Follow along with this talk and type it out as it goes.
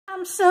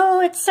I'm so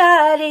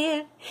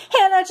excited,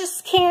 and I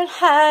just can't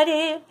hide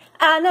it.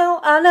 I know,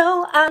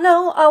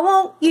 I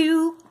want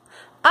you.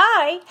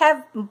 I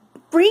have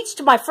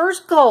reached my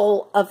first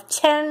goal of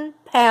 10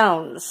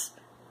 pounds.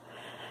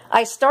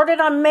 I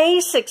started on May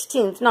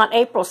 16th, not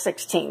April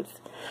 16th.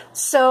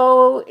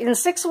 So in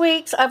 6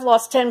 weeks, I've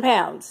lost 10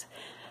 pounds.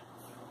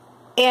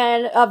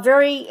 And a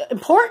very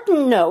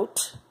important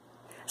note,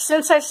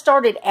 since I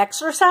started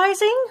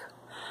exercising,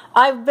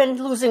 I've been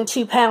losing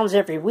 2 pounds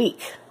every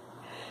week.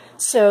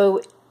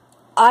 So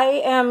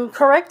I am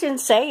correct in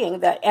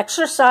saying that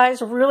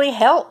exercise really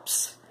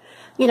helps.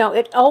 You know,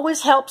 it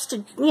always helps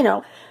to, you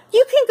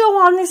can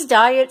go on these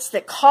diets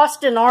that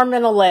cost an arm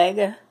and a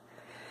leg,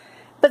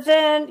 but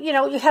then,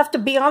 you have to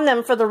be on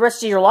them for the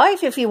rest of your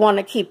life if you want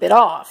to keep it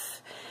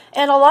off.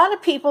 And a lot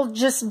of people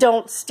just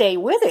don't stay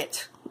with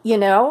it,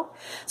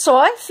 So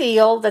I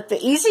feel that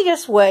the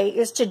easiest way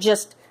is to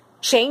just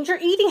change your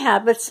eating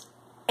habits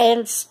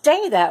and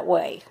stay that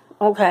way,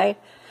 okay?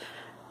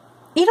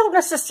 You don't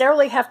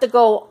necessarily have to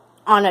go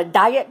on a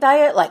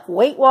diet like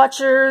Weight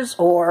Watchers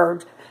or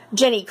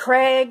Jenny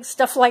Craig,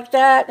 stuff like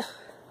that.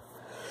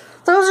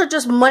 Those are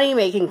just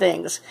money-making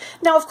things.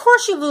 Now, of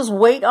course, you lose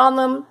weight on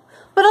them,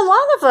 but a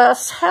lot of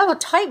us have a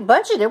tight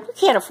budget and we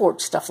can't afford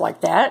stuff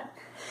like that.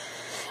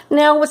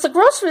 Now, with the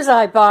groceries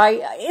I buy,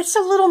 it's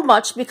a little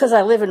much because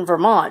I live in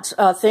Vermont.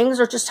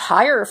 Things are just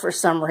higher for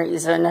some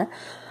reason.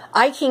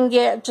 I can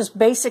get just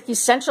basic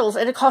essentials,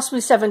 and it costs me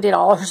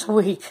 $70 a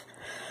week.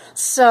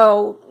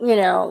 So,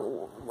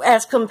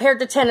 as compared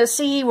to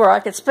Tennessee, where I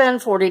could spend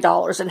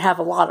 $40 and have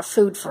a lot of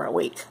food for a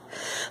week.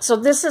 So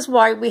this is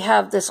why we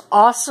have this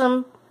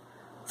awesome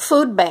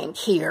food bank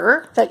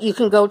here that you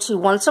can go to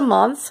once a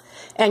month,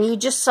 and you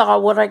just saw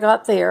what I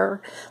got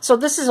there. So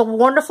this is a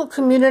wonderful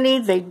community.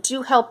 They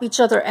do help each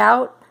other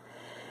out,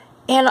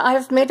 and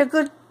I've made a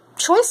good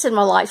choice in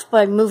my life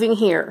by moving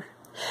here.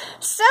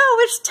 So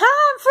it's time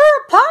for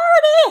a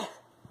party!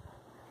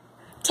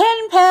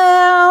 10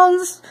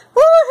 pounds!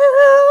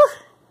 Woohoo!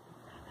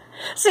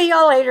 See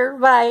y'all later.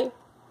 Bye.